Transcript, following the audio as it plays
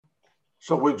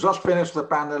So we've just finished the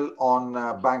panel on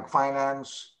bank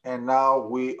finance, and now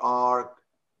we are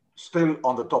still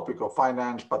on the topic of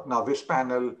finance, but now this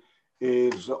panel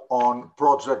is on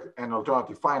project and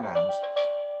alternative finance.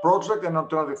 Project and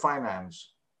alternative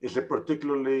finance is a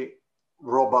particularly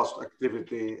robust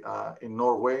activity in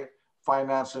Norway,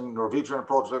 financing Norwegian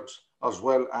projects as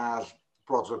well as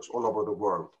projects all over the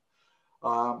world.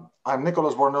 I'm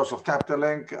Nicholas Bornös of Capital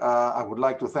Link. I would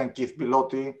like to thank Keith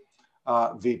Pilotti,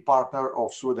 the partner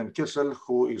of Sweden Kissel,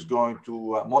 who is going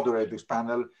to moderate this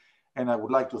panel. And I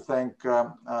would like to thank,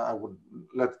 I would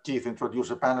let Keith introduce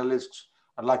the panelists.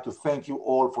 I'd like to thank you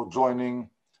all for joining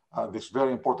this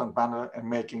very important panel and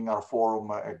making our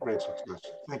forum a great success.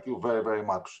 Thank you very, very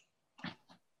much.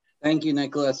 Thank you,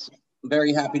 Nicholas.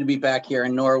 Very happy to be back here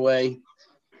in Norway,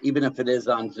 even if it is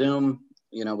on Zoom.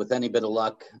 You know, with any bit of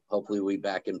luck, hopefully we'll be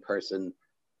back in person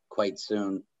quite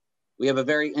soon. We have a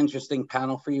very interesting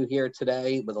panel for you here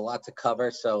today with a lot to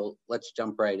cover, so let's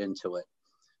jump right into it.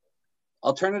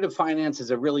 Alternative finance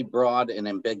is a really broad and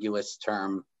ambiguous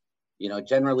term. You know, it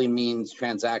generally means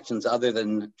transactions other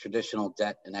than traditional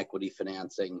debt and equity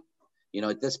financing. You know,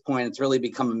 at this point, it's really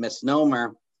become a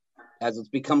misnomer as it's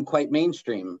become quite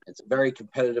mainstream. It's a very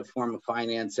competitive form of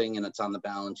financing, and it's on the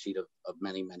balance sheet of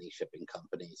many, many shipping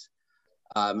companies.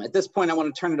 At this point, I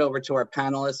want to turn it over to our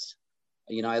panelists.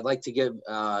 You know, I'd like to give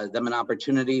them an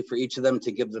opportunity for each of them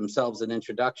to give themselves an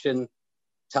introduction,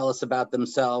 tell us about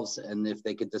themselves, and if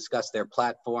they could discuss their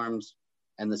platforms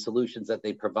and the solutions that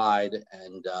they provide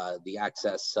and the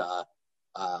access,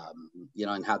 you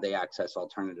know, and how they access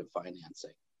alternative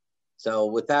financing. So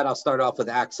with that, I'll start off with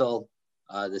Axel,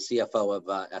 the CFO of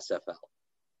SFL.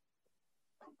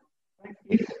 Thanks,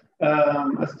 Keith.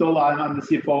 As told, I'm the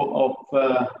CFO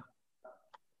of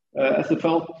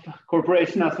SFL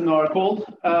Corporation, as we know are called.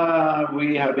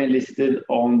 We have been listed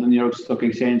on the New York Stock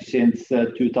Exchange since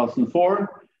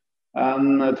 2004.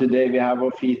 And today we have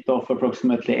a fleet of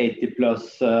approximately 80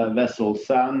 plus vessels.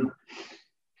 And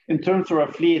in terms of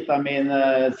our fleet, I mean,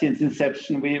 since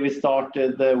inception, we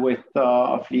started with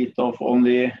a fleet of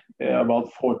only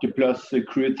about 40 plus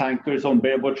crude tankers on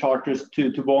bareboat charters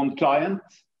to one client.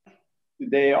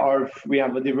 We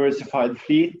have a diversified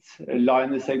fleet.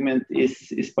 Liner segment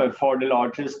is by far the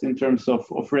largest in terms of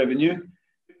revenue.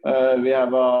 We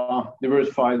have a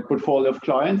diversified portfolio of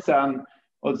clients, and I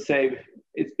would say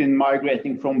it's been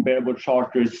migrating from bareboat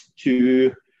charters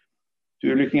to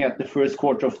looking at the first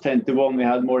quarter of 2021, we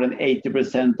had more than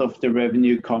 80% of the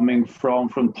revenue coming from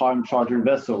time chartered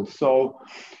vessels. So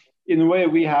in a way,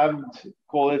 we have,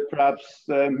 call it perhaps,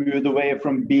 moved away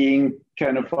from being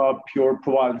kind of a pure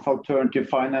provider of alternative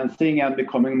financing and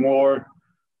becoming more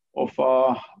of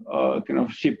a kind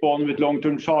of ship on with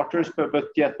long-term charters, but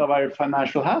yet a very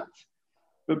financial hat,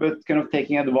 but kind of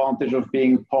taking advantage of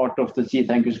being part of the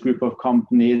SeaTankers group of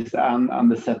companies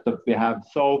and the setup we have.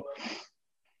 So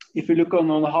if you look on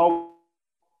how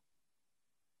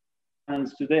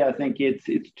today, I think it's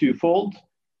twofold.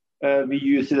 We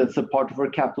use it as a part of our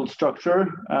capital structure.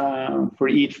 For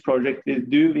each project we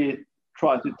do, we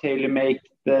try to tailor make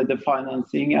the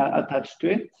financing attached to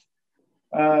it.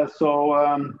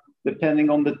 So depending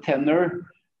on the tenor,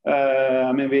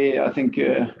 I mean, I think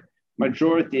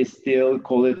majority still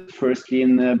call it first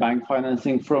lien bank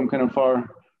financing from kind of our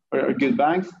good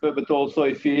banks, but also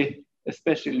if we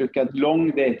especially look at long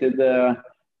dated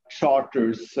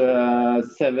charters,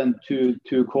 7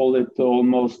 to call it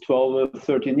almost 12 or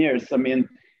 13 years. I mean,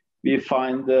 we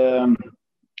find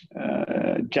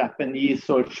Japanese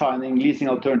or Chinese leasing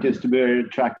alternatives to be very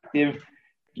attractive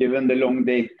given the long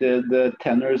dated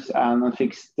tenors and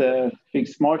fixed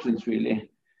margins really.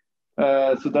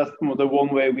 So that's the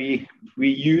one way we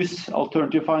use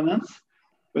alternative finance.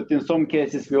 But in some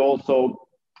cases, we also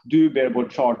do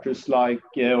bareboat charters, like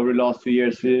over the last few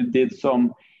years, we did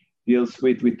some deals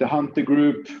with the Hunter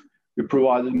Group. We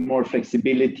provided more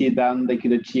flexibility than they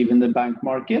could achieve in the bank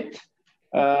market.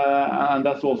 And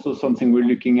that's also something we're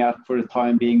looking at for the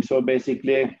time being. So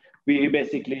basically, we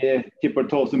tip our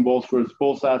toes in both worlds,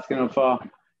 both as kind of a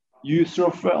user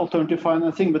of alternative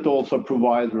financing, but also a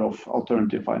provider of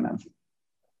alternative financing.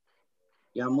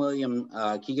 Jan William,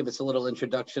 can you give us a little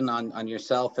introduction on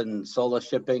yourself and Sola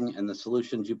Shipping and the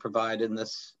solutions you provide in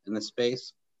this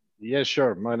space? Yeah,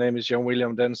 sure. My name is Jan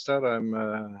William Denstad.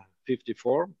 I'm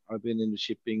 54. I've been in the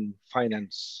shipping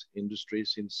finance industry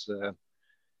since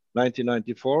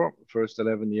 1994. First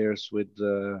 11 years with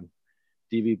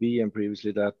DVB and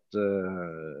previously that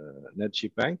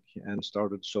Nedship Bank, and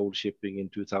started Sol Shipping in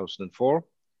 2004.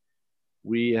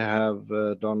 We have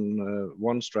done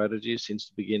one strategy since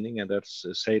the beginning, and that's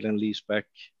sale and lease back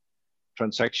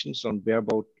transactions on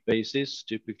bareboat basis,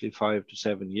 typically 5 to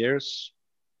 7 years,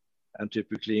 and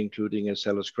typically including a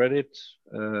seller's credit,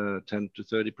 10 to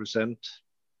 30%,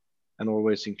 and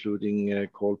always including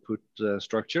call put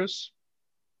structures.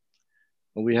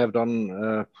 And we have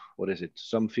done,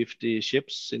 some 50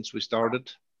 ships since we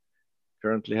started.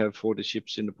 Currently have 40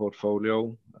 ships in the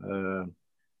portfolio,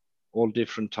 all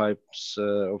different types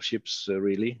of ships,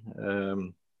 really.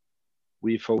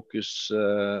 We focus,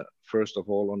 first of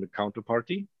all, on the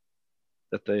counterparty,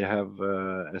 that they have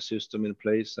a system in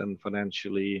place and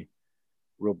financially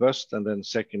robust. And then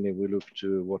secondly, we look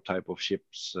to what type of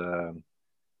ships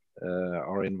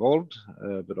are involved,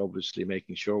 but obviously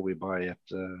making sure we buy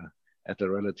at a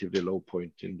relatively low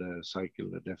point in the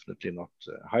cycle, definitely not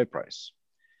high price.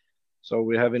 So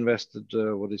we have invested,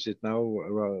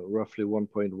 roughly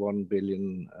 $1.1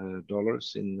 billion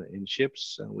in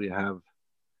ships, and we have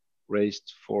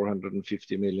raised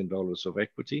 $450 million of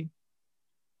equity,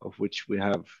 of which we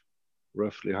have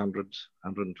roughly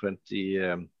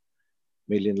 120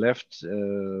 million left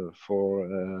for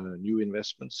new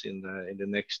investments in the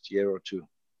next year or two.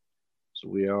 So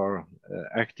we are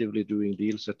actively doing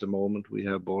deals at the moment. We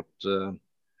have bought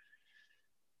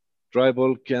dry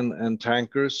bulk and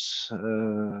tankers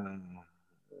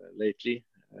lately,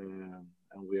 and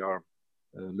we are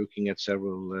looking at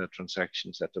several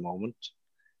transactions at the moment,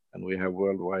 and we have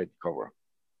worldwide cover.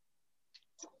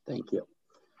 Thank you.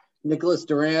 Nicholas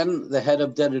Duran, the head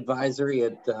of debt advisory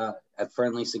at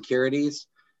Fearnley Securities.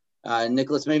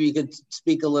 Nicholas, maybe you could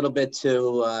speak a little bit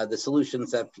to the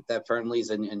solutions that Fearnley's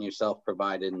and yourself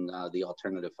provide in the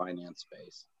alternative finance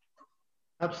space.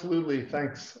 Absolutely,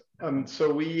 thanks.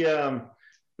 So we are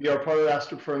part of the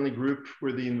Astrup Fearnley Group.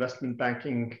 We're the investment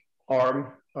banking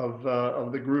arm of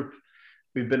the group.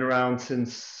 We've been around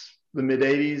since the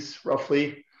mid-'80s,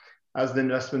 roughly, as the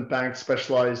investment bank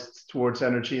specialized towards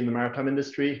energy in the maritime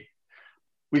industry.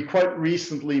 We quite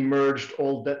recently merged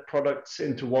all debt products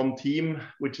into one team,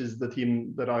 which is the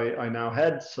team that I now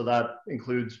head. So that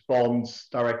includes bonds,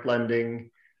 direct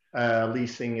lending,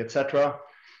 leasing, etc.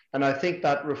 And I think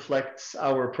that reflects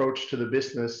our approach to the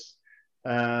business.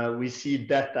 We see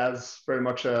debt as very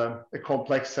much a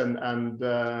complex and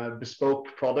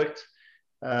bespoke product.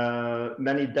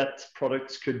 Many debt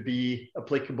products could be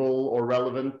applicable or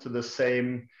relevant to the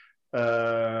same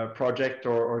project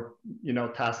or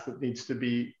task that needs to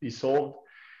be solved.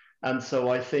 And so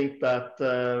I think that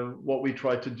what we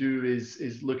try to do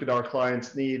is look at our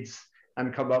clients' needs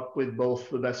and come up with both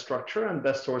the best structure and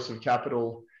best source of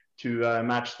capital to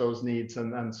match those needs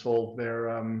and solve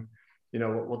their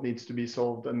what needs to be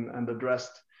solved and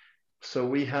addressed. So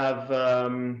we have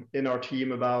in our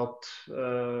team about,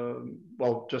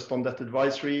 just on debt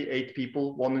advisory, 8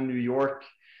 people, 1 in New York,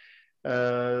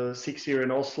 6 here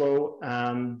in Oslo,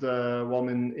 and 1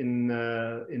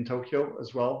 in Tokyo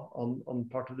as well on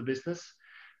part of the business.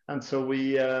 And so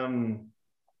we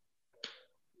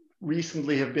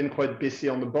recently have been quite busy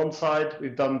on the bond side.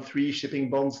 We've done 3 shipping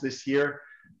bonds this year,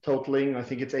 totaling, I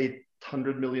think it's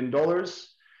 $800 million.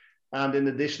 And in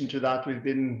addition to that,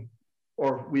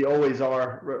 we always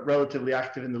are relatively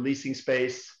active in the leasing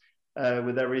space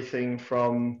with everything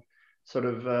from sort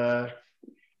of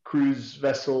cruise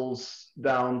vessels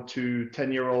down to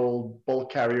 10-year-old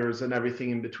bulk carriers and everything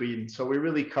in between. So we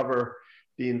really cover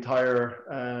the entire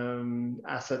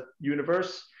asset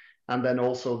universe and then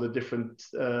also the different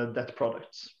debt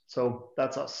products. So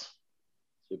that's us.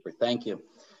 Super, thank you.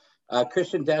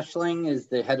 Christian Deschling is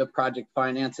the head of project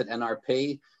finance at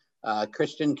NRP.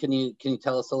 Christian, can you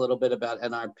tell us a little bit about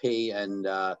NRP and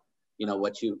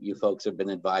what you folks have been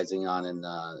advising on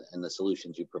and the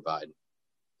solutions you provide?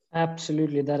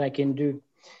 Absolutely, that I can do.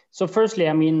 So firstly,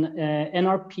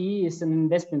 NRP is an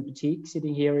investment boutique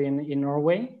sitting here in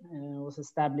Norway. It was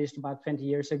established about 20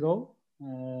 years ago.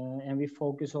 And we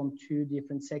focus on 2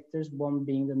 different sectors, one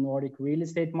being the Nordic real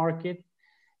estate market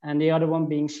and the other one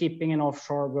being shipping and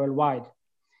offshore worldwide.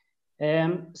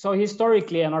 So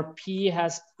historically, NRP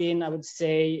has been, I would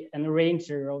say, an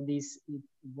arranger of these,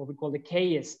 what we call the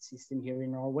KS system here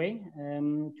in Norway.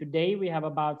 Today, we have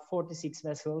about 46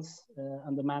 vessels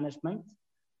under management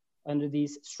under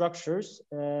these structures,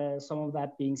 some of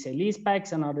that being, say,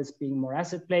 leasebacks and others being more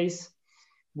asset plays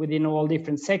within all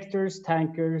different sectors,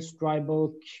 tankers, dry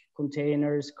bulk,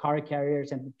 containers, car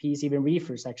carriers, MPPs, even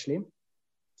reefers, actually.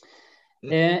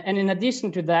 And in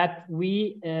addition to that,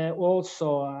 we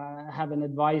also have an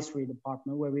advisory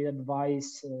department where we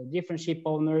advise different ship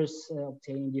owners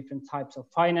obtaining different types of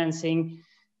financing.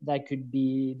 That could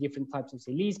be different types of,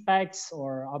 say, leasebacks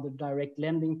or other direct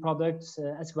lending products,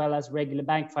 as well as regular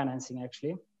bank financing,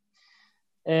 actually.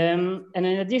 And in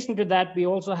addition to that, we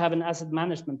also have an asset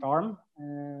management arm.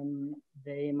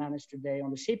 They manage today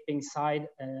on the shipping side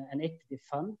an equity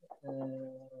fund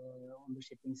on the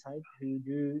shipping side who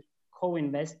do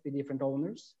co-invest with different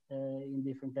owners in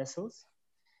different vessels.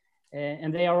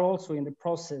 And they are also in the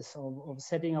process of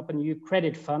setting up a new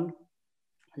credit fund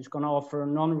who's going to offer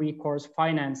non-recourse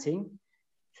financing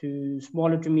to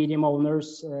smaller to medium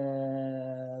owners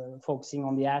focusing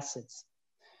on the assets.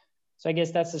 So I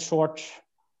guess that's a short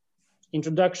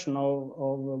introduction of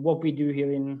what we do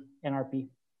here in NRP.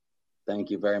 Thank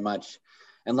you very much.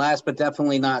 And last but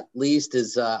definitely not least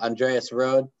is Andreas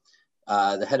Rode,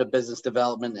 the head of business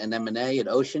development and M&A at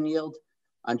Ocean Yield.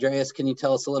 Andreas, can you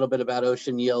tell us a little bit about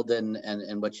Ocean Yield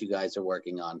and what you guys are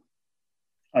working on?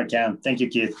 I can. Thank you,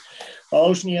 Keith. Well,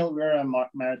 Ocean Yield, we're a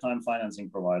maritime financing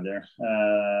provider.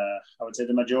 I would say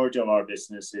the majority of our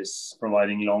business is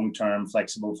providing long-term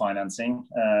flexible financing.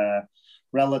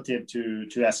 Relative to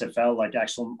SFL, like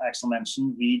Axel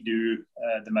mentioned, we do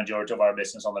the majority of our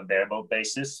business on a bareboat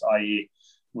basis, i.e.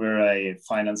 we're a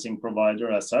financing provider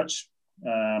as such.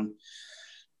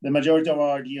 The majority of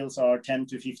our deals are 10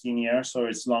 to 15 years, so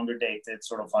it's longer dated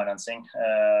sort of financing,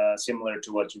 similar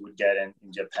to what you would get in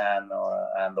Japan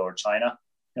or China.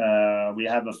 We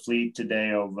have a fleet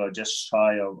today of just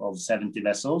shy of 70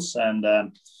 vessels, and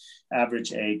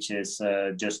average age is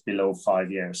just below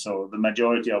 5 years. So the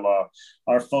majority of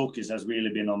our focus has really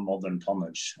been on modern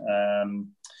tonnage.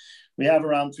 We have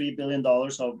around $3 billion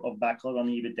of backlog on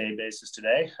the EBITDA basis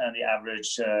today, and the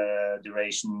average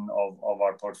duration of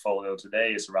our portfolio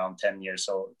today is around 10 years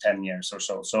or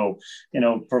so. So, you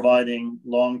know, providing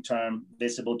long-term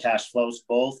visible cash flows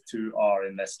both to our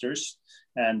investors,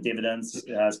 and dividends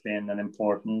has been an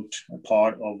important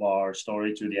part of our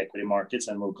story to the equity markets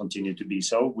and will continue to be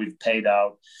so. We've paid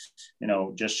out, you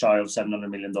know, just shy of $700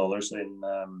 million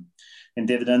in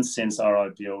dividends since our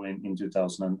IPO in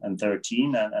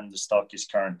 2013, and the stock is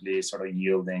currently sort of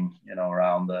yielding, you know,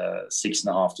 around the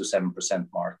 6.5% to 7%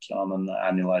 mark on an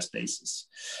annualized basis.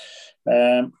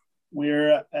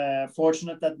 We're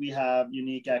fortunate that we have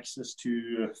unique access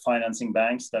to financing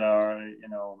banks that are, you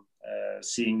know,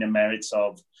 seeing the merits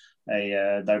of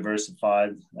a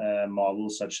diversified model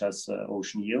such as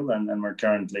Ocean Yield, and we're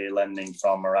currently lending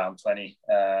from around 20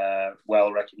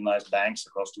 well-recognized banks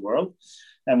across the world.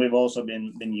 And we've also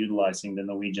been utilizing the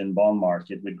Norwegian bond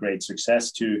market with great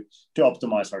success to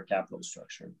optimize our capital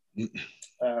structure.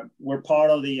 We're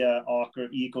part of the Aker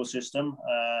ecosystem,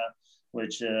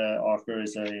 which Aker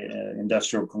is an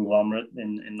industrial conglomerate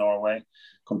in Norway,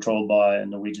 controlled by a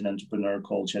Norwegian entrepreneur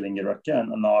called Kjell Inge Røkke,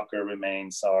 and Aker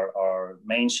remains our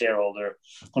main shareholder,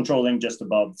 controlling just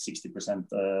above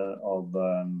 60%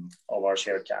 of our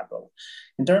share capital.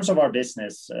 In terms of our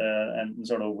business and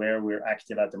sort of where we're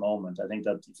active at the moment, I think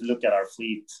that if you look at our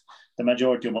fleet, the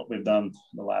majority of what we've done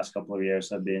the last couple of years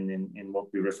have been in what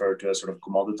we refer to as sort of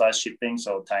commoditized shipping,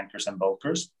 so tankers and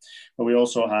bulkers. But we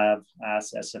also have,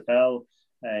 as SFL,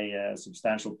 a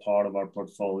substantial part of our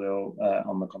portfolio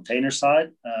on the container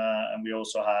side, and we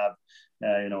also have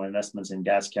you know, investments in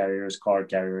gas carriers, car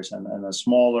carriers, and a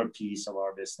smaller piece of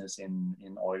our business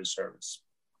in oil service.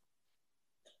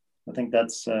 I think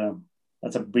that's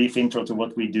a brief intro to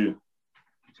what we do.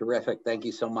 Terrific, thank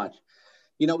you so much.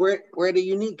 You know, we're at a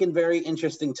unique and very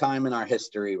interesting time in our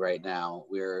history right now.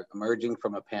 We're emerging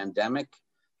from a pandemic.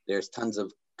 There's tons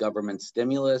of government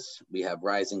stimulus. We have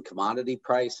rising commodity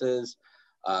prices.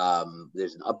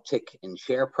 There's an uptick in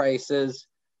share prices.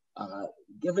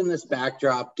 Given this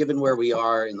backdrop, given where we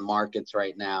are in the markets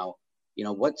right now, you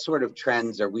know, what sort of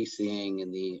trends are we seeing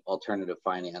in the alternative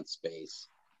finance space?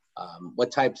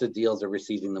 What types of deals are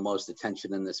receiving the most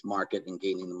attention in this market and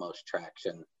gaining the most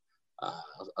traction?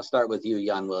 I'll start with you,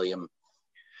 Jan William.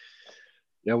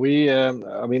 Yeah,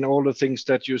 I mean, all the things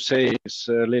that you say is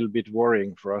a little bit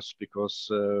worrying for us because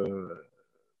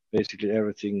basically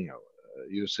everything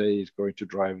you say is going to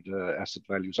drive the asset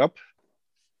values up,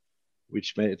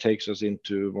 which takes us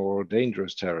into more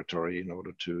dangerous territory in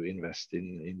order to invest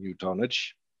in new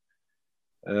tonnage.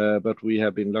 But we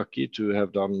have been lucky to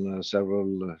have done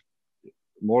several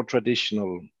more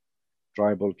traditional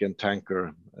dry bulk and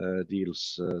tanker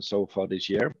deals so far this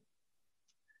year.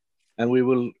 And we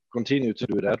will continue to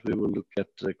do that. We will look at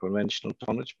conventional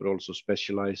tonnage, but also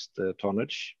specialized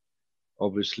tonnage.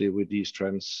 Obviously, with these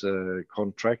trends,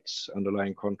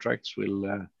 underlying contracts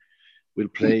will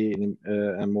play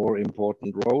a more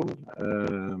important role,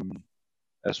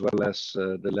 as well as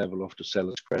the level of the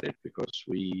seller's credit, because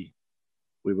we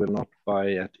will not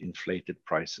buy at inflated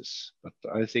prices. But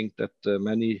I think that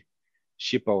many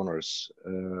ship owners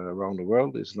around the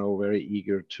world is now very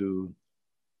eager to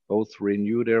both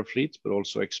renew their fleets but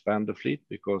also expand the fleet,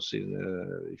 because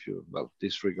if you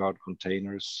disregard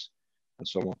containers and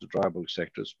some of the dry bulk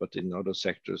sectors, but in other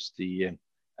sectors the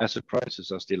asset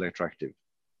prices are still attractive.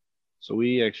 So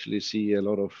we actually see a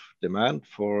lot of demand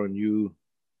for new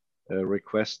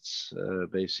requests,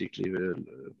 basically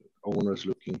owners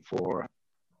looking for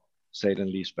sale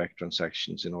and leaseback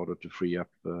transactions in order to free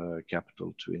up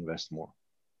capital to invest more.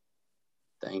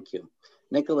 Thank you.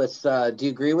 Nicholas, do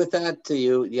you agree with that? Do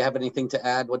you have anything to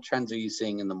add? What trends are you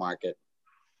seeing in the market?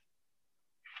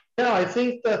 Yeah, I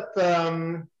think that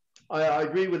I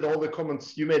agree with all the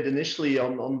comments you made initially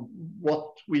on what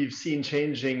we've seen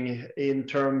changing in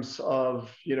terms of,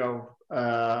 you know,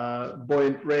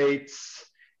 buoyant rates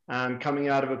and coming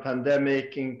out of a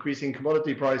pandemic, increasing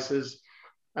commodity prices.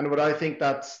 And what I think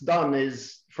that's done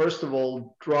is, first of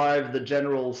all, drive the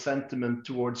general sentiment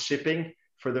towards shipping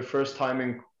for the first time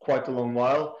in quite a long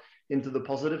while into the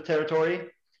positive territory.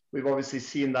 We've obviously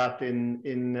seen that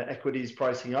in equities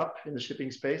pricing up in the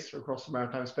shipping space or across the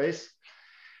maritime space.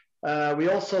 We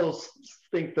also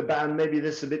think the ban, maybe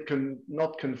this is a bit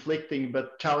not conflicting,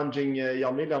 but challenging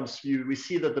Jan William's view. We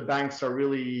see that the banks are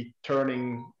really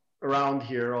turning around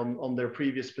here on their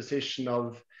previous position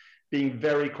of being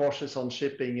very cautious on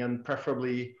shipping and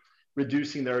preferably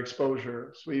reducing their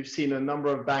exposure. So we've seen a number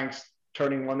of banks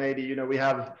turning 180. You know, we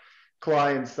have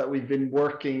clients that we've been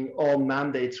working on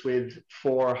mandates with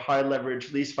for high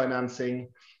leverage lease financing,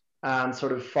 and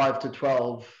sort of 5 to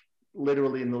 12,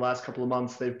 literally in the last couple of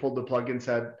months, they've pulled the plug and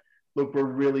said, look, we're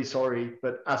really sorry,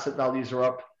 but asset values are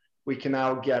up. We can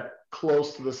now get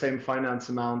close to the same finance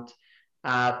amount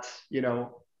at, you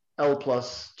know, L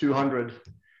plus 200.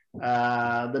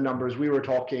 The numbers we were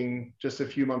talking just a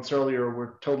few months earlier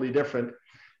were totally different.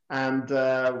 And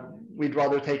we'd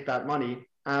rather take that money.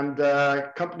 And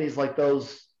companies like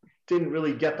those didn't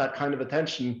really get that kind of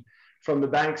attention from the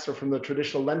banks or from the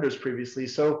traditional lenders previously.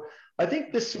 So I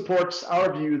think this supports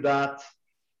our view that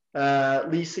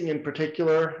leasing in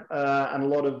particular and a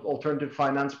lot of alternative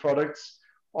finance products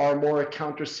are more a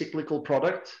counter-cyclical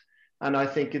product. And I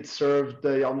think it served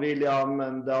Jan William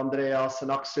and Andreas and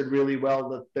Axel really well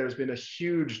that there's been a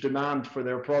huge demand for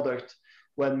their product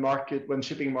when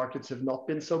shipping markets have not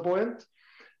been so buoyant.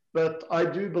 But I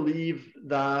do believe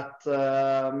that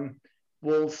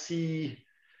we'll see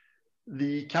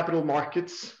the capital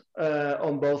markets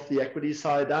on both the equity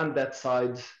side and debt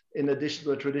side, in addition to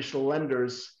the traditional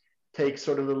lenders, take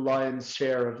sort of the lion's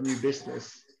share of new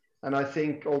business. And I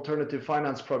think alternative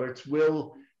finance products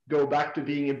will go back to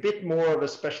being a bit more of a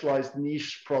specialized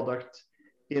niche product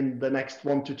in the next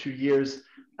 1 to 2 years,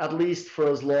 at least for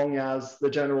as long as the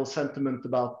general sentiment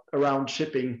around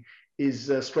shipping is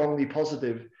strongly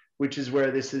positive, which is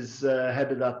where this is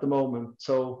headed at the moment.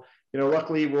 So, you know,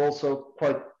 luckily we're also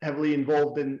quite heavily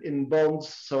involved in bonds.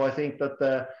 So I think that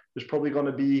there's probably going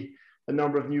to be a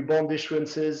number of new bond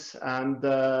issuances, and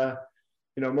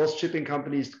you know, most shipping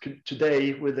companies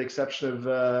today, with the exception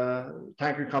of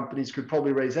tanker companies, could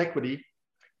probably raise equity.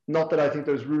 Not that I think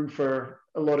there's room for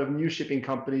a lot of new shipping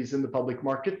companies in the public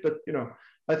market, but you know,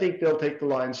 I think they'll take the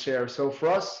lion's share. So for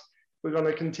us, we're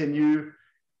going to continue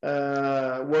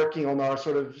working on our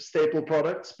sort of staple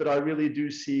products, but I really do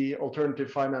see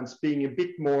alternative finance being a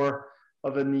bit more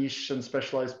of a niche and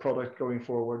specialized product going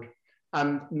forward,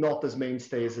 and not as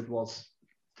mainstay as it was.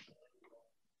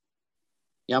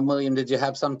 Jan William, did you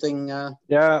have something?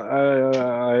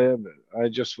 Yeah, I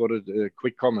just wanted a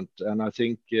quick comment, and I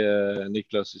think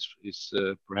Nicholas is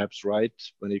perhaps right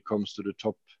when it comes to the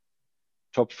top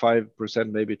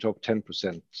 5%, maybe top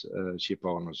 10% ship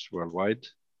owners worldwide.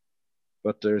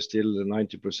 But there's still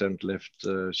 90% left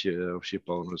of ship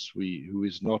owners who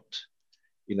is not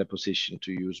in a position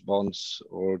to use bonds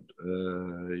or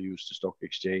use the stock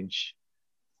exchange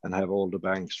and have all the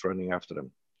banks running after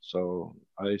them. So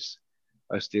I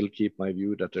still keep my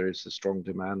view that there is a strong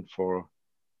demand for,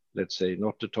 let's say,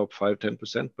 not the top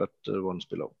 5-10%, but the ones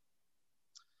below.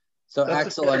 So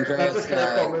Axel, Andreas,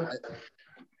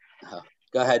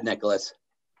 go ahead, Nicholas.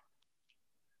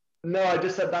 No, I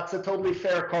just said that's a totally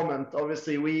fair comment.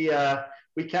 Obviously, we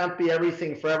can't be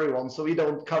everything for everyone, so we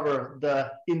don't cover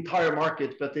the entire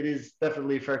market, but it is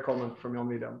definitely a fair comment from Jan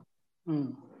William.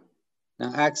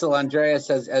 Now, Axel, Andreas,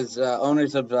 as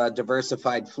owners of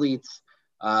diversified fleets,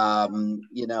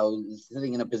 you know,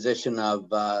 sitting in a position of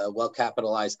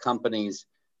well-capitalized companies,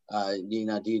 you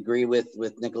know, do you agree with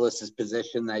Nicholas's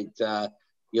position that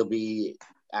you'll be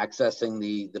accessing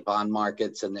the bond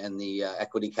markets and the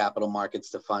equity capital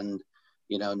markets to fund,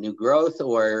 you know, new growth,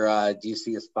 or do you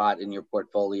see a spot in your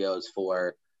portfolios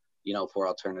for, you know, for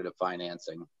alternative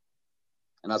financing?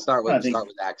 And I'll start with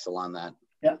Axel on that.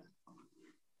 Yeah.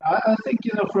 I think,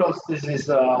 for us, this is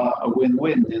a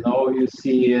win-win. You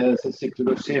see as a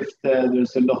cyclical shift,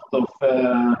 there's a lot of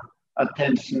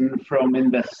attention from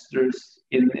investors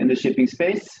in the shipping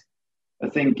space. I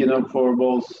think, for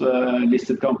both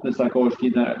listed companies like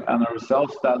Overskin and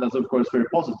ourselves, that's of course very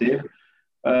positive.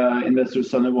 Investors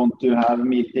suddenly want to have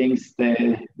meetings,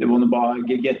 they want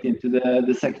to get into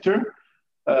the sector.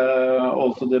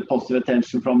 Also the positive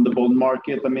attention from the bond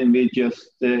market. I mean, we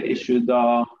just issued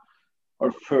our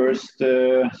first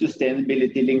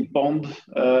sustainability-linked bond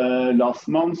last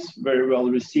month, very well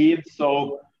received.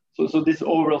 So this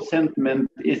overall sentiment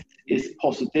is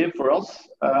positive for us.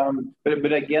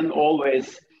 But again,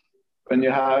 always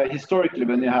historically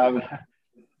when you have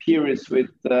periods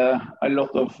with a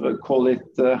lot of call it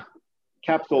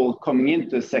capital coming into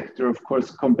the sector, of course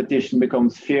competition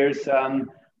becomes fierce and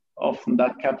often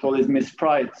that capital is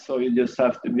mispriced. So you just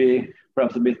have to be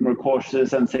perhaps a bit more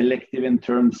cautious and selective in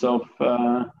terms of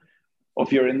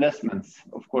your investments,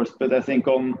 of course. But I think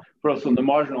for us on the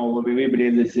marginal, we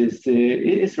believe this is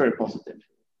very positive.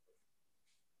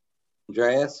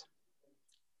 Andreas?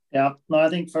 Yeah, no, I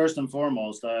think first and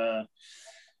foremost,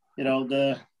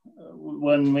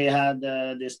 when we had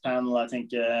this panel, I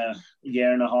think a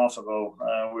year and a half ago,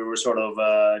 we were sort of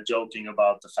joking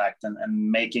about the fact and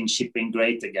making shipping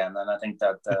great again. And I think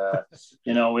that,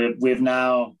 we've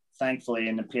now, thankfully,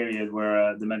 in a period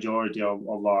where the majority of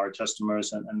our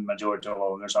customers and majority of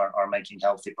owners are making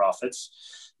healthy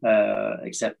profits,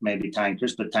 except maybe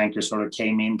tankers. But tankers sort of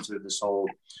came into this whole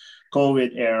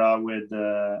COVID era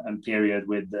and period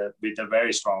with a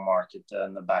very strong market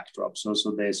and the backdrop. So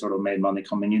they sort of made money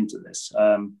coming into this.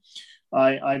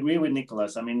 I agree with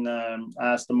Nicholas. I mean,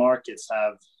 as the markets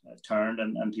have turned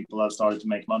and people have started to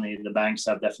make money, the banks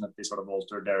have definitely sort of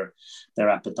altered their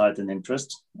appetite and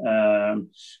interest.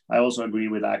 I also agree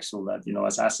with Axel that,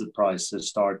 as asset prices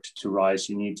start to rise,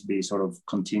 you need to be sort of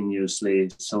continuously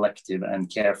selective and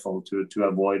careful to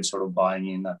avoid sort of buying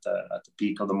in at the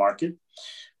peak of the market.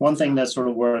 One thing that's sort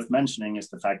of worth mentioning is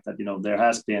the fact that, there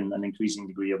has been an increasing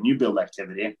degree of new build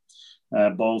activity,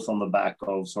 both on the back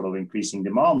of sort of increasing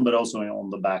demand, but also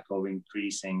on the back of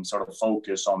increasing sort of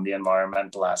focus on the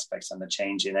environmental aspects and the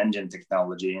change in engine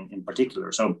technology in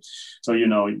particular. So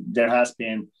there has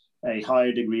been a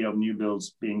higher degree of new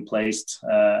builds being placed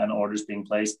and orders being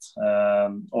placed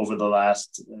over the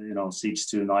last 6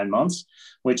 to 9 months,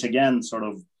 which again sort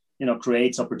of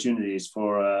creates opportunities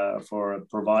for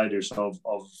providers of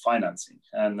financing.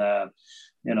 And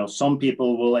some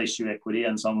people will issue equity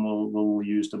and some will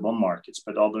use the bond markets,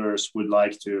 but others would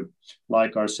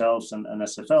like ourselves and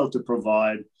SFL to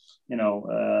provide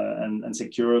and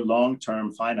secure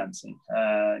long-term financing.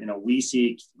 We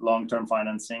seek long-term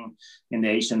financing in the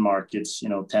Asian markets,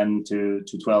 10 to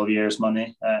 12 years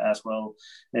money, as well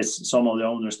as some of the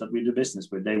owners that we do business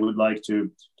with. They would like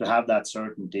to have that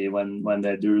certainty when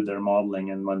they do their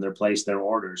modeling and when they place their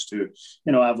orders to,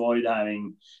 avoid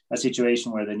having a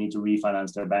situation where they need to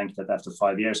refinance their bank debt after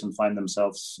 5 years and find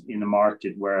themselves in a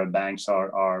market where banks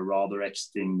are rather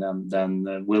exiting them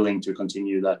than willing to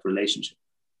continue that relationship.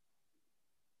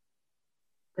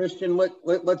 Christian,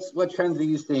 what trends are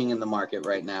you seeing in the market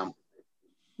right now?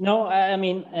 No, I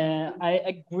mean, I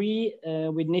agree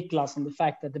with Nicholas on the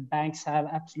fact that the banks have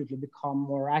absolutely become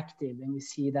more active, and we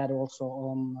see that also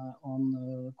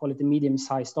on call it the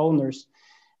medium-sized owners.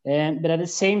 But at the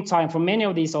same time, for many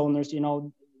of these owners,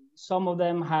 some of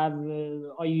them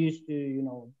are used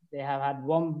to, they have had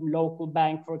one local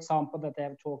bank, for example, that they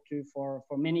have talked to for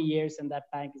many years, and that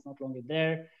bank is no longer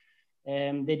there.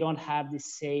 They don't have the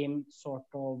same sort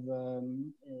of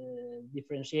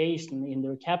differentiation in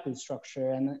their capital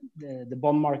structure, and the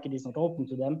bond market is not open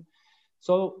to them.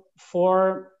 So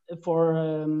for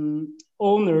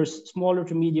owners, smaller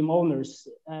to medium owners,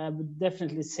 I would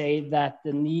definitely say that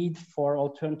the need for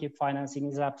alternative financing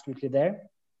is absolutely there.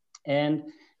 And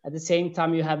at the same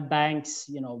time, you have banks,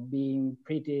 being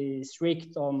pretty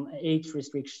strict on age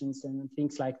restrictions and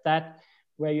things like that,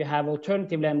 where you have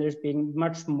alternative lenders being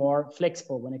much more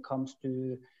flexible when it comes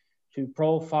to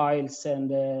profiles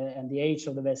and the age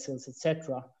of the vessels,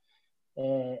 etc.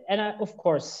 Of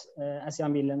course, as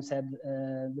Jan Willem said,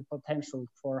 the potential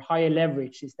for higher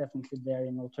leverage is definitely there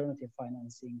in alternative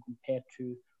financing compared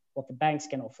to what the banks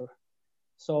can offer.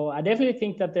 So I definitely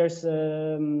think that there's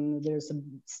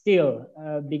still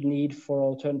a big need for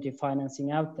alternative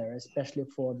financing out there, especially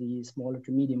for the smaller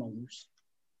to medium owners.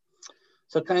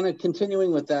 So kind of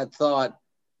continuing with that thought,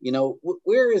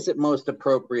 where is it most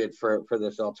appropriate for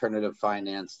this alternative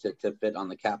finance to fit on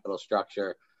the capital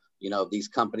structure, of these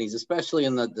companies, especially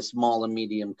in the small and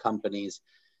medium companies?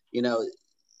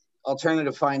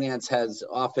 Alternative finance has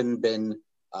often been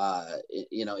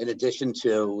in addition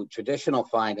to traditional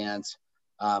finance,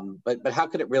 but how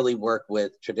could it really work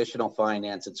with traditional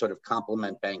finance and sort of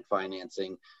complement bank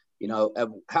financing?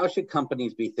 How should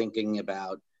companies be thinking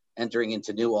about entering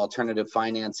into new alternative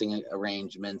financing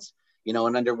arrangements? And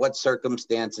under what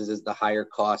circumstances is the higher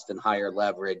cost and higher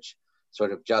leverage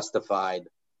sort of justified,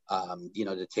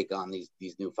 to take on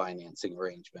these new financing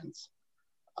arrangements?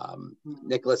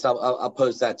 Nicholas, I'll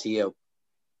pose that to you.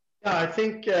 Yeah, I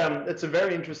think it's a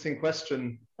very interesting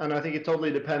question. And I think it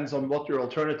totally depends on what your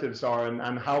alternatives are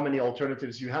and how many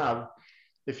alternatives you have.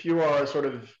 If you are a sort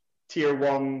of tier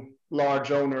one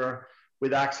large owner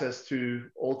with access to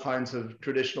all kinds of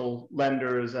traditional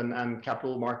lenders and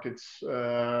capital markets,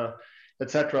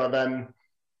 etc., then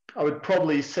I would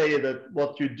probably say that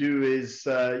what you do is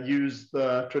use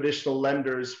the traditional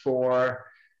lenders for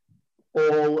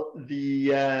all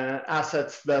the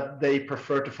assets that they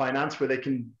prefer to finance, where they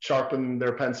can sharpen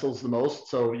their pencils the most.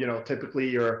 So, typically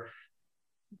your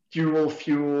dual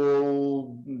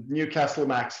fuel Newcastle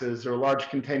Maxes or large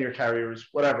container carriers,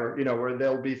 whatever, where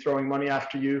they'll be throwing money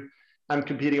after you and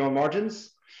competing on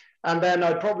margins. And then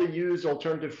I'd probably use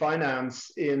alternative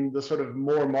finance in the sort of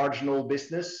more marginal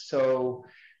business. So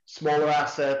smaller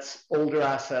assets, older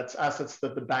assets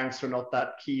that the banks are not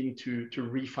that keen to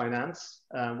refinance,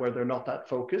 where they're not that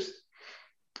focused.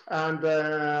 And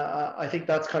I think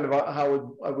that's kind of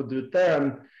how I would do it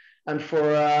there. And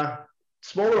for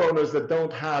smaller owners that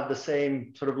don't have the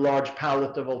same sort of large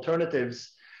palette of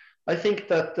alternatives, I think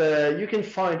that you can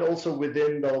find also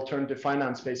within the alternative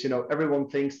finance space, everyone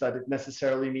thinks that it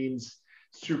necessarily means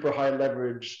super high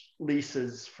leverage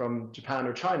leases from Japan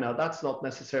or China. That's not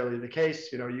necessarily the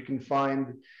case. You can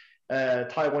find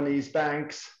Taiwanese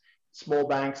banks, small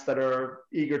banks that are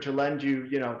eager to lend you,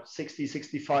 60,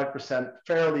 65%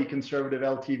 fairly conservative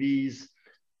LTVs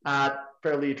at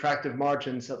fairly attractive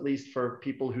margins, at least for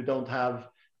people who don't have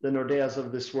the Nordeas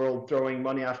of this world throwing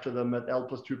money after them at L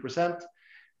plus 2%.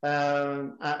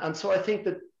 And so I think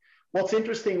that what's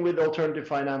interesting with alternative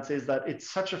finance is that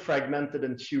it's such a fragmented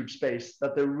and huge space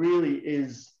that there really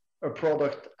is a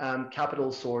product and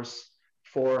capital source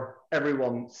for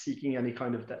everyone seeking any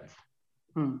kind of debt.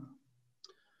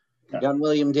 Jan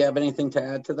William, do you have anything to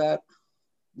add to that?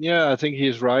 Yeah, I think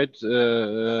he's right.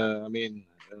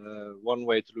 One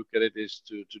way to look at it is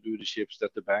to do the ships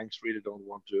that the banks really don't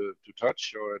want to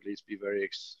touch, or at least be very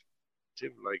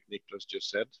expensive, like Nicholas just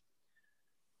said.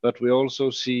 But we also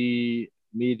see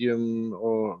medium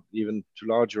or even to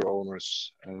larger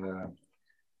owners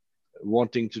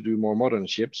wanting to do more modern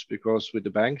ships, because with the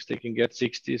banks they can get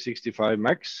 60, 65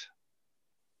 max,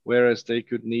 whereas they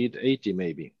could need 80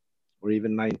 maybe, or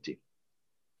even 90.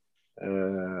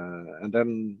 And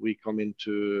then we come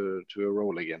into a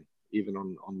roll again, even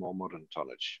on more modern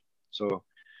tonnage. So,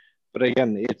 but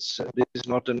again, this is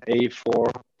not an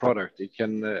A4 product. It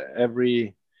can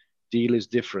every deal is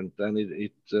different, and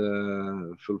it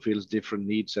fulfills different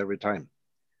needs every time.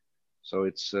 So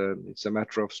it's a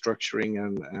matter of structuring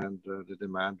and the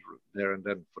demand there and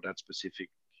then for that specific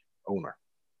owner.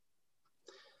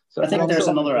 So I think there's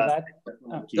another aspect.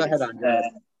 Go ahead, Andreas.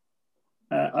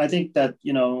 I think that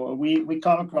we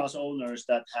come across owners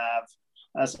that have,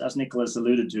 as Nicholas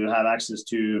alluded to, have access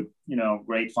to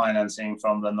great financing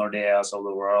from the Nordeas of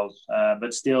the world,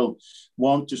 but still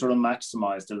want to sort of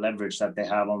maximize the leverage that they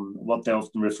have on what they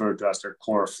often refer to as their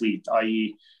core fleet,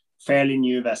 i.e. fairly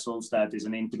new vessels that is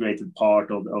an integrated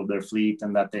part of their fleet,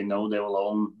 and that they know they will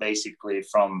own basically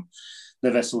from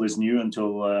the vessel is new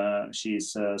until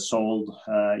she's sold,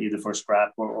 either for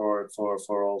scrap or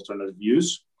for alternative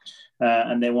use.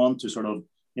 And they want to sort of,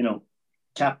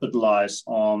 capitalize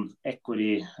on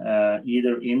equity,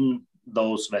 either in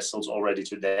those vessels already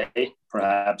today,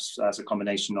 perhaps as a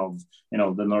combination of,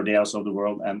 the Nordeas of the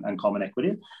world and common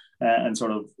equity, and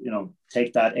sort of,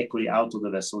 take that equity out of the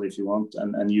vessel if you want,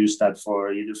 and use that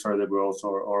for either further growth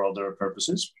or other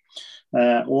purposes.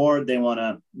 Or they want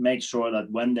to make sure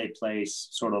that when they place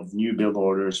sort of new build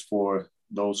orders for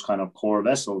those kind of core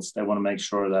vessels, they want to make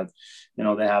sure that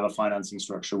they have a financing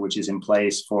structure which is in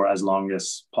place for as long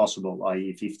as possible,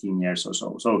 i.e. 15 years or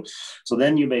so. So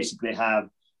then you basically have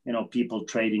people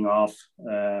trading off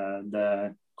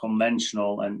the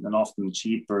conventional and often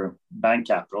cheaper bank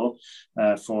capital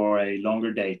for a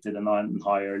longer dated and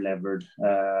higher levered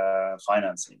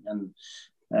financing. And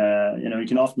you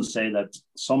can often say that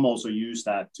some also use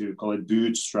that to call it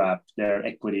bootstrap their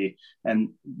equity and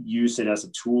use it as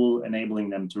a tool enabling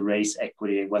them to raise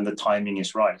equity when the timing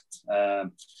is right.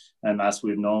 And as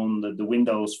we've known, the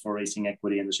windows for raising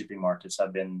equity in the shipping markets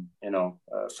have been,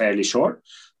 fairly short.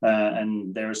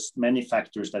 And there's many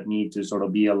factors that need to sort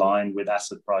of be aligned with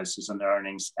asset prices and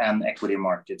earnings and equity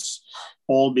markets,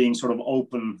 all being sort of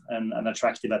open and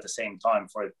attractive at the same time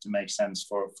for it to make sense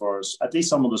for at least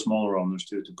some of the smaller owners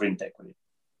to print equity.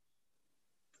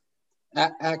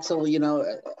 Axel,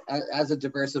 as a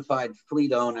diversified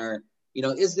fleet owner,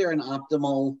 is there an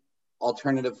optimal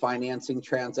alternative financing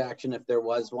transaction if there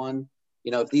was one?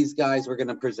 If these guys were going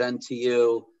to present to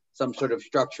you some sort of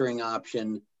structuring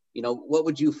option, what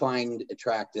would you find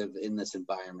attractive in this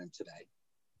environment today?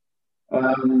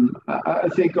 I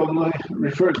think I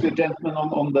refer to the gentleman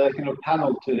on the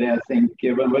panel today. I think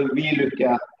when we look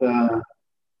at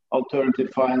alternative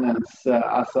finance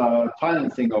as a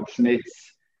financing option,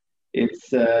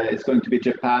 it's going to be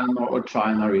Japan or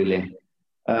China really,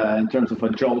 in terms of a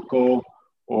JOLCO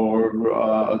or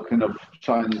a kind of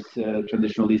Chinese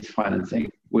traditional lease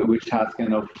financing, which has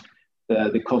kind of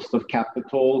the cost of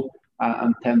capital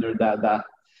and tenor that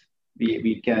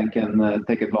we can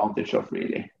take advantage of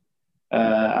really.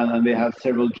 And then we have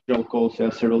several JOLCOs, we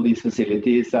have several lease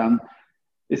facilities, and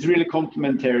it's really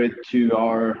complementary to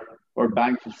our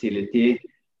bank facility,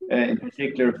 in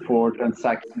particular for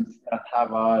transactions that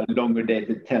have a longer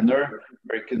dated tenor,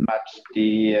 where you can match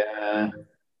the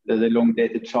long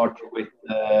dated charter with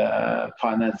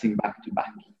financing back to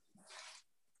back.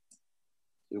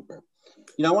 Super.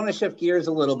 I want to shift gears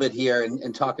a little bit here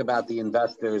and talk about the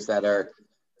investors that are,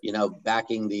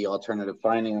 backing the alternative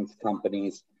finance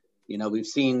companies. We've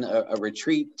seen a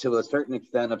retreat to a certain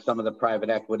extent of some of the private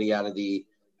equity out of the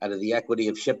equity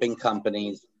of shipping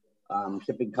companies.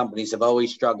 Shipping companies have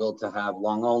always struggled to have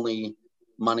long-only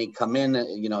money come in,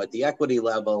 at the equity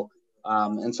level.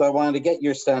 And so I wanted to get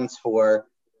your sense for,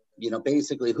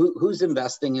 basically who's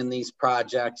investing in these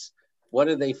projects? What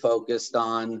are they focused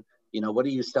on? What are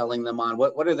you selling them on?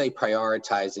 What are they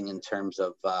prioritizing in terms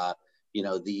of,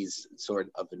 these sort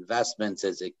of investments?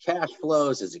 Is it cash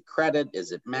flows? Is it credit?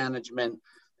 Is it management?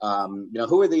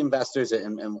 Who are the investors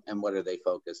and what are they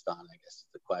focused on, I guess is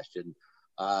the question.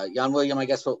 Jan William, I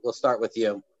guess we'll start with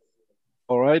you.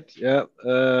 All right. Yeah.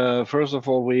 First of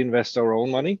all, we invest our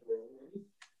own money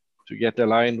to get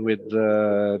aligned with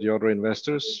the other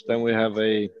investors. Then we have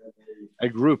a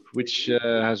group which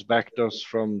has backed us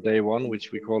from day one,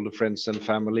 which we call the friends and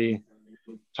family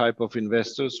type of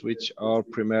investors, which are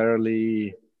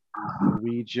primarily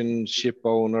Norwegian ship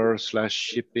owner /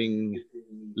 shipping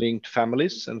linked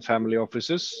families and family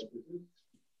offices.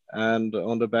 And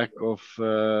on the back of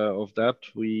that,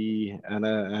 we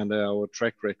and our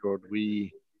track record,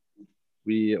 we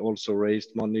also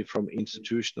raised money from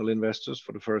institutional investors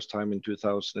for the first time in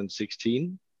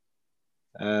 2016.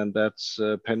 And that's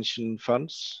pension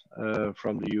funds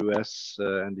from the US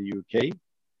and the UK.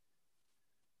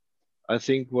 I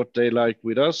think what they like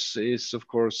with us is, of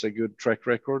course, a good track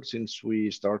record. Since we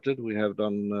started, we have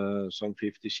done some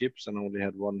 50 ships and only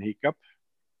had one hiccup.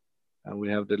 And we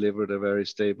have delivered a very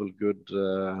stable, good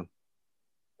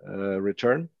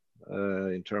return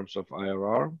in terms of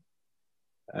IRR,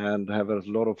 and have a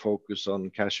lot of focus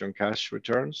on cash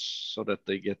returns so that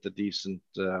they get a decent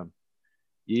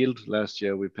yield. Last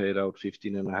year, we paid out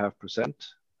 15.5%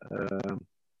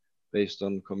 based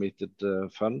on committed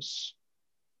funds.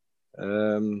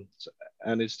 And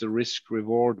it's the risk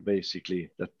reward basically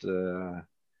that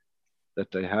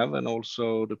they have, and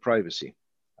also the privacy.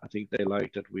 I think they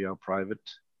like that we are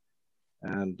private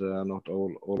and not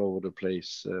all over the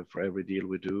place for every deal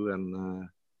we do, and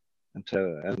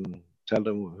tell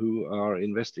them who are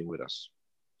investing with us.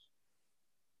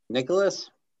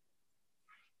 Nicholas?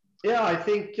 Yeah, I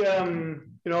think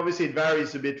obviously it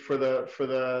varies a bit for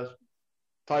the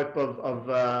type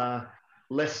of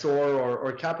lessor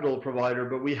or capital provider,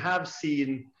 but we have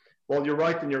seen, well, you're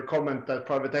right in your comment that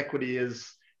private equity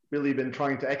has really been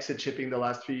trying to exit shipping the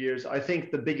last few years. I think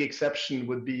the big exception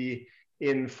would be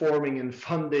in forming and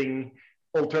funding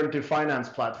alternative finance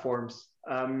platforms.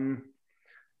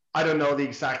 I don't know the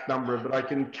exact number, but I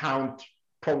can count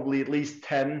probably at least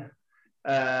 10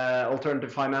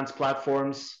 alternative finance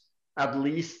platforms at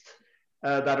least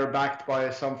that are backed by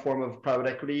some form of private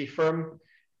equity firm.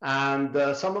 And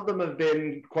some of them have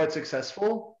been quite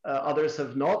successful, others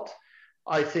have not.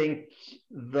 I think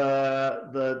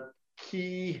the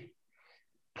key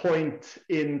point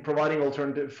in providing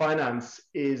alternative finance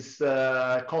is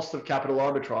cost of capital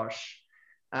arbitrage.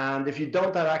 And if you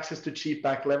don't have access to cheap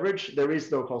back leverage, there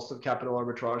is no cost of capital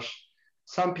arbitrage.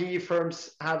 Some PE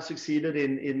firms have succeeded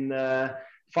in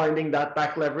finding that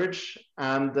back leverage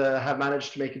and have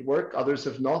managed to make it work. Others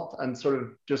have not, and sort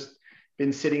of just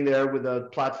been sitting there with a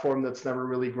platform that's never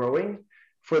really growing.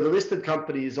 For the listed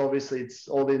companies, obviously, it's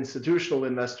all the institutional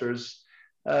investors.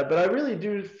 But I really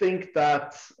do think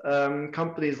that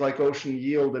companies like Ocean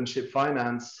Yield and Ship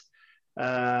Finance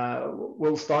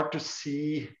will start to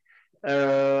see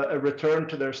a return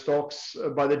to their stocks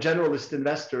by the generalist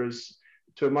investors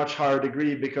to a much higher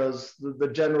degree, because the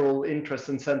general interest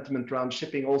and sentiment around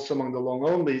shipping, also among the long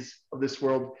onlys of this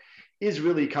world, is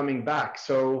really coming back.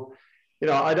 So, you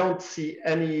know, I don't see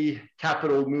any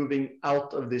capital moving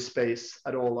out of this space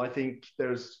at all. I think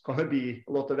there's going to be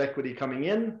a lot of equity coming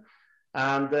in,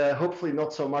 and hopefully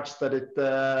not so much that it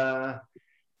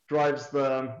drives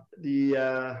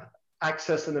the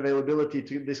access and availability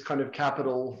to this kind of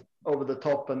capital over the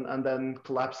top and then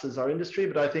collapses our industry.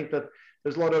 But I think that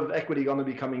there's a lot of equity going to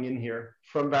be coming in here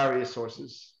from various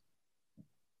sources.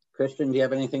 Christian, do you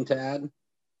have anything to add?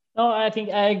 No, I think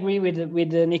I agree with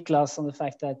Niklas on the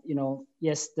fact that, you know,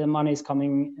 yes, the money is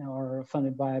coming or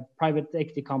funded by private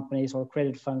equity companies or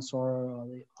credit funds or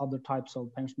the other types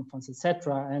of pension funds,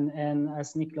 etc. And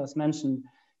as Niklas mentioned,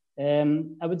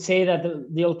 I would say that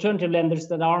the alternative lenders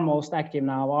that are most active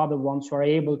now are the ones who are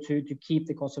able to keep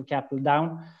the cost of capital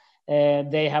down.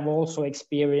 They have also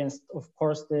experienced, of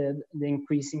course, the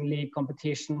increasingly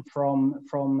competition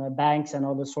from banks and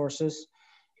other sources.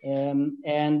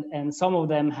 And some of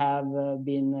them have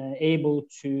been able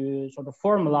to sort of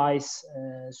formalize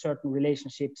certain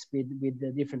relationships with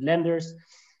the different lenders,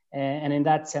 and in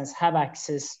that sense have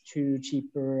access to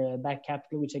cheaper back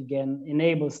capital, which again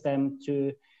enables them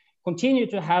to continue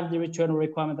to have the return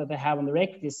requirement that they have on the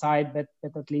equity side, but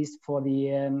at least for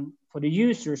the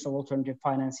users of alternative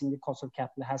financing, the cost of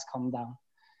capital has come down.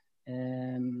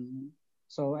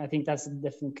 So I think that's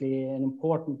definitely an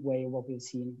important way of what we've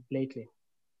seen lately.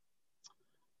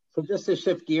 So just to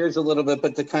shift gears a little bit,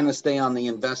 but to kind of stay on the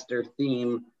investor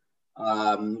theme,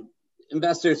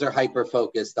 investors are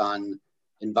hyper-focused on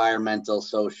environmental,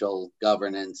 social,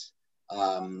 governance,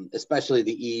 especially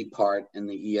the E part in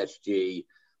the ESG.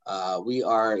 We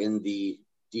are in the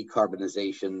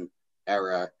decarbonization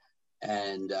era,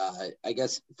 and I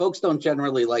guess folks don't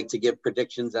generally like to give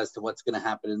predictions as to what's going to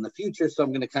happen in the future, so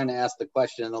I'm going to kind of ask the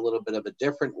question in a little bit of a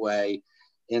different way,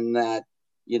 in that,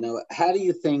 you know, how do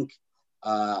you think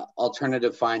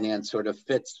alternative finance sort of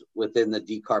fits within the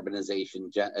decarbonization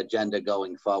agenda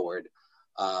going forward?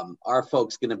 Are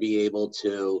folks going to be able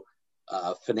to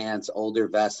finance older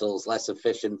vessels, less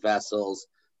efficient vessels,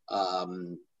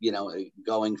 you know,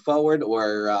 going forward,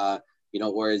 or you know,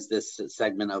 or is this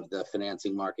segment of the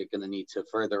financing market going to need to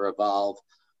further evolve,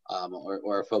 or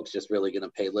are folks just really going to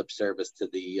pay lip service to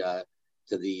the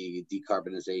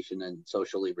decarbonization and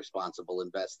socially responsible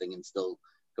investing and still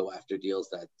go after deals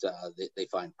that they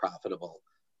find profitable?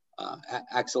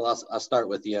 Axel, I'll start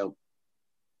with you.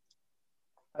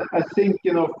 I think,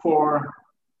 you know, for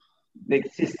the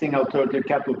existing alternative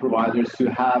capital providers who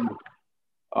have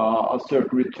a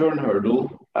certain return hurdle,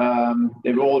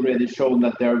 they've already shown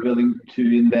that they're willing to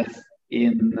invest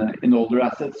in older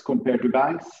assets compared to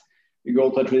banks. You go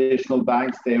to traditional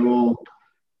banks, they will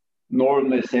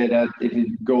normally say that if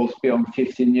it goes beyond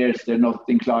 15 years, they're not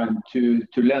inclined to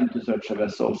lend to such a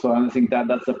vessel. So I think that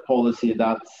that's a policy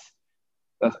that's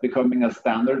becoming a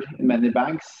standard in many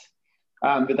banks.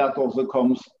 But that also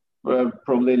comes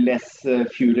probably less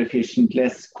fuel efficient,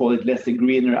 less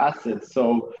greener assets.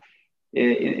 So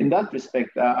in that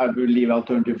respect, I believe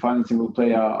alternative financing will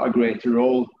play a greater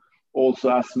role, also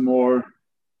as more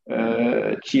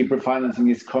cheaper financing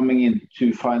is coming in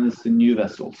to finance the new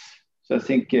vessels. So I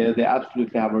think they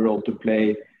absolutely have a role to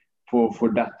play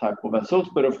for that type of vessels.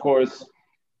 But of course,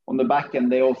 on the back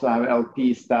end, they also have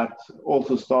LPs that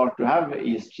also start to have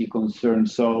ESG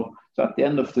concerns. So at the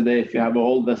end of the day, if you have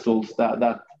old vessels that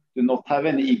do not have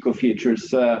any eco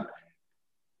features,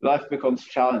 life becomes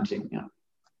challenging. Yeah.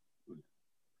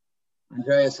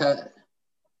 Andreas, do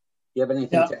you have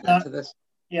anything to add to this?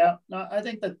 Yeah, no, I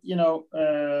think that, you know,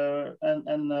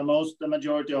 the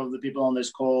majority of the people on this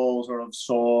call sort of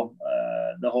saw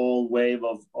the whole wave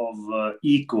of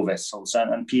eco vessels,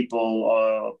 and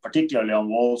people, particularly on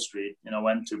Wall Street, you know,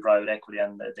 went to private equity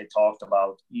and they talked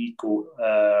about eco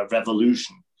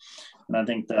revolution. And I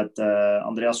think that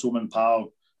Andreas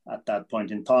Sohmen-Pao at that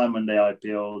point in time when they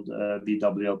IPO'd,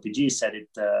 BW LPG said it,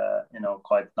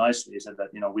 quite nicely. He said that,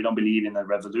 we don't believe in a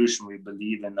revolution, we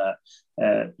believe in a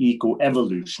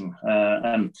eco-evolution.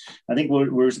 And I think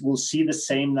we'll see the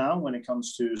same now when it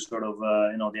comes to sort of,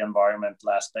 the environmental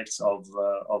aspects of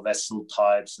vessel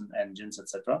types and engines,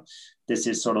 etc. This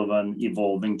is sort of an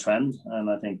evolving trend. And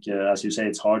I think, as you say,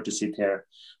 it's hard to sit here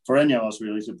for any of us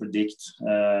really to predict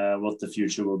what the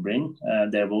future will bring.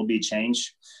 There will be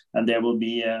change, and there will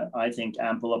be, I think,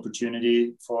 ample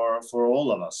opportunity for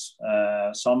all of us.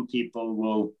 Some people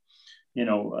will,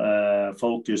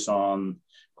 focus on,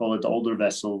 call it the older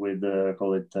vessel with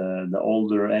the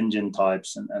older engine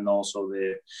types, and also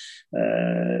the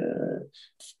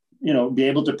be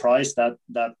able to price that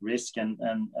risk and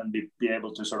be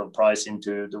able to sort of price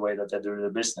into the way that they do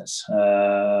their business.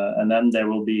 And then there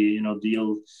will be,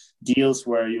 deals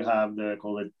where you have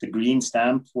the green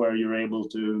stamp, where you're able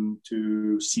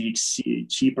to seek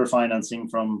cheaper financing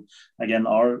from, again,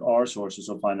 our sources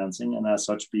of financing, and as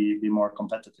such be more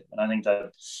competitive. And I think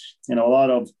that, a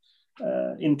lot of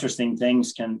interesting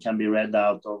things can be read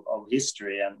out of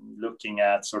history, and looking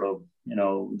at sort of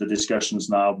the discussions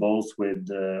now both with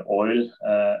oil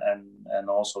and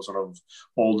also sort of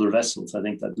older vessels. I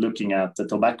think that looking at the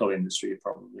tobacco industry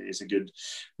probably is a good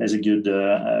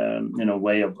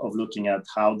way of looking at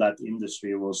how that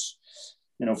industry was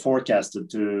forecasted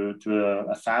to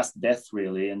a fast death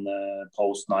really in the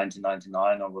post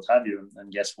 1999 or what have you.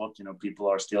 And guess what? People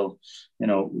are still,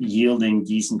 yielding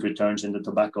decent returns in the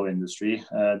tobacco industry,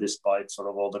 despite sort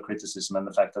of all the criticism and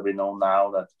the fact that we know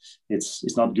now that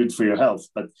it's not good for your health.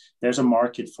 But there's a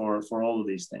market for all of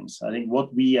these things. I think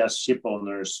what we as ship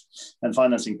owners and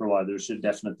financing providers should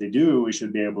definitely do, we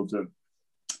should be able to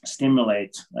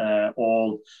stimulate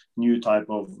all new type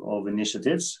of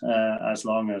initiatives, as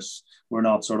long as we're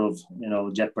not sort of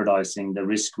jeopardizing the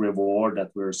risk reward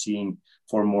that we're seeing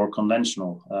for more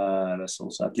conventional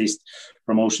vessels. At least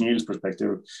from Ocean Yield's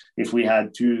perspective, if we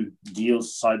had two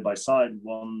deals side by side,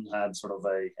 one had sort of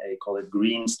a call it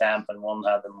green stamp and one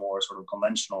had a more sort of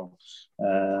conventional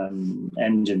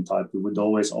engine type, we would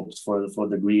always opt for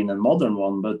the green and modern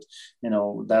one. But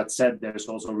that said, there's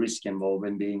also risk involved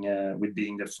in being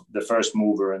the first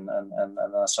mover, and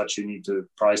as such you need to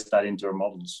price that into your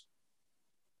models.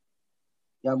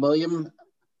 Yeah, William.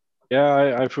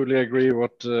 Yeah, I fully agree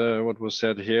what was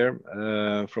said here.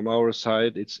 From our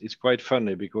side, it's quite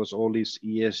funny because all these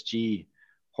ESG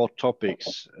hot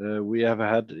topics, we have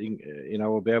had in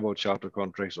our bareboat charter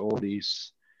contracts all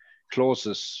these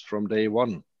clauses from day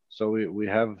one. So we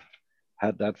have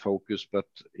had that focus, but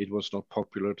it was not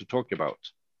popular to talk about.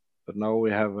 But now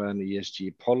we have an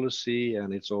ESG policy,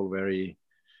 and it's all very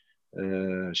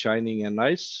shining and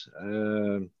nice.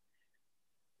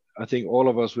 I think all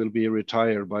of us will be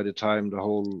retired by the time the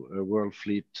whole world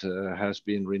fleet has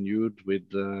been renewed with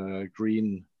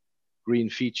green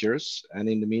features. And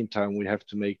in the meantime, we have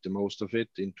to make the most of it.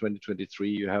 In 2023,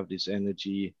 you have these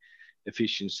energy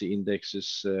efficiency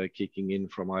indexes kicking in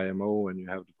from IMO, and you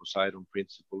have the Poseidon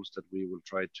principles that we will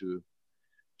try to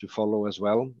follow as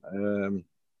well.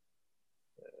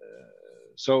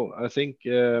 So I think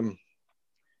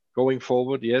going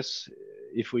forward, yes,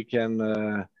 if we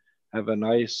can have a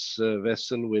nice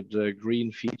vessel with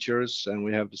green features and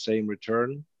we have the same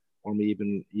return or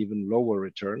even lower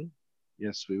return,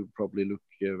 yes, we would probably look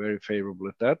very favorable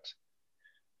at that.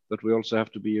 But we also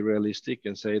have to be realistic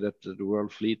and say that the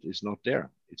world fleet is not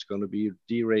there. It's going to be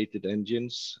derated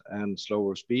engines and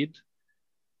slower speed,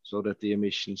 so that the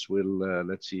emissions will,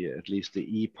 let's see, at least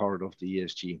the E part of the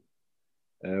ESG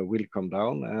will come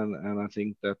down. And I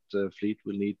think that fleet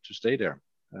will need to stay there.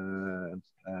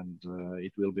 And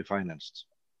it will be financed.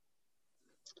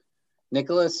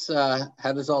 Nicholas,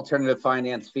 how does alternative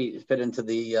finance fit into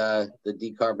the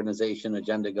decarbonization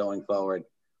agenda going forward?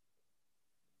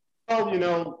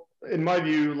 Well, in my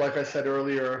view, like I said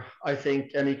earlier, I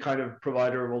think any kind of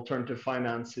provider of alternative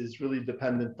finance is really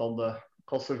dependent on the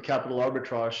cost of capital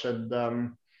arbitrage and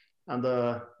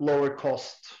the lower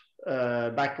cost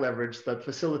back leverage that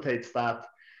facilitates that.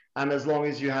 And as long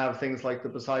as you have things like the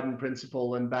Poseidon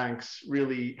principle and banks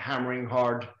really hammering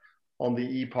hard on the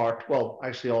E part, well,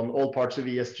 actually on all parts of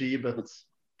ESG, but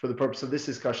for the purpose of this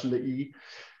discussion, the E,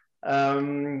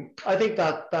 I think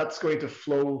that's going to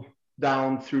flow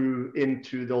down through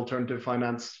into the alternative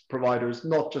finance providers,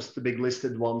 not just the big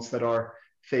listed ones that are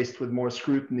faced with more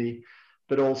scrutiny,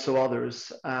 but also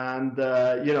others. And,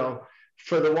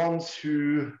 for the ones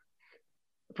who,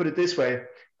 put it this way,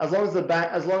 as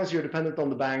long as you're dependent on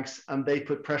the banks and they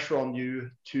put pressure on you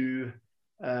to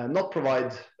not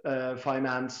provide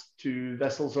finance to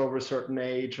vessels over a certain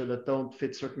age or that don't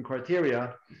fit certain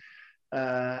criteria,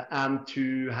 and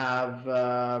to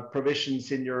have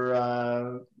provisions in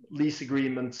your lease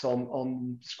agreements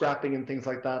on scrapping and things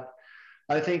like that.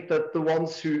 I think that the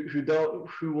ones who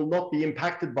will not be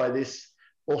impacted by this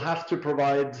will have to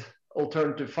provide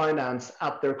alternative finance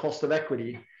at their cost of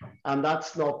equity, and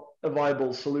that's not a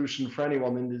viable solution for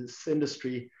anyone in this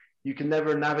industry. You can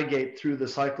never navigate through the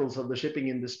cycles of the shipping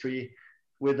industry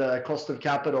with a cost of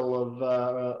capital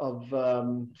of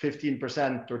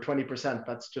 15% or 20%.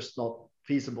 That's just not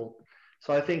feasible.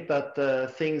 So I think that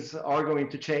things are going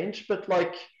to change, but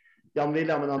like Jan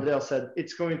William and Andreas said,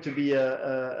 it's going to be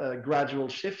a gradual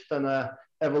shift and a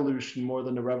evolution more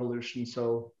than a revolution.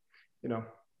 So, you know,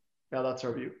 yeah, that's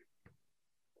our view.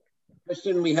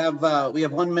 Christian, we have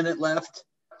 1 minute left.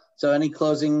 So any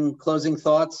closing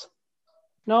thoughts?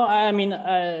 No, I mean,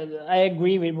 I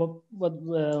agree with what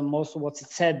most of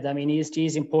what's said. I mean, ESG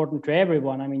is important to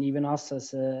everyone. I mean, even us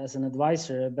as an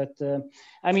advisor. But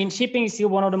I mean, shipping is still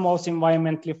one of the most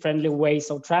environmentally friendly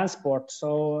ways of transport.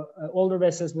 So older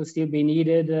vessels will still be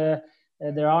needed.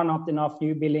 There are not enough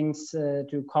new buildings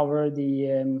to cover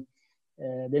the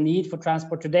need for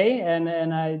transport today.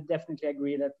 And I definitely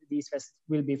agree that these vessels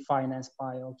will be financed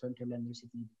by alternative lenders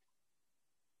if needed.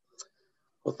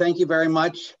 Well, thank you very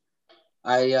much.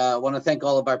 I want to thank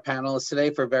all of our panelists today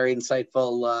for a very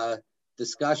insightful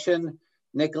discussion.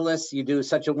 Nicholas, you do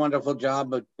such a wonderful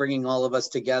job of bringing all of us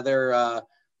together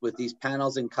with these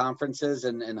panels and conferences,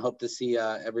 and hope to see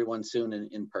everyone soon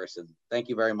in person. Thank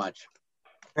you very much.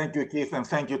 Thank you, Keith, and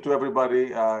thank you to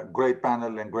everybody. Great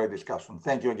panel and great discussion.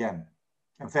 Thank you again.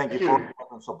 And thank you for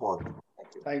your support.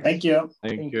 Thank you.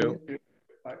 Thank you.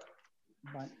 Bye.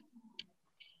 Bye.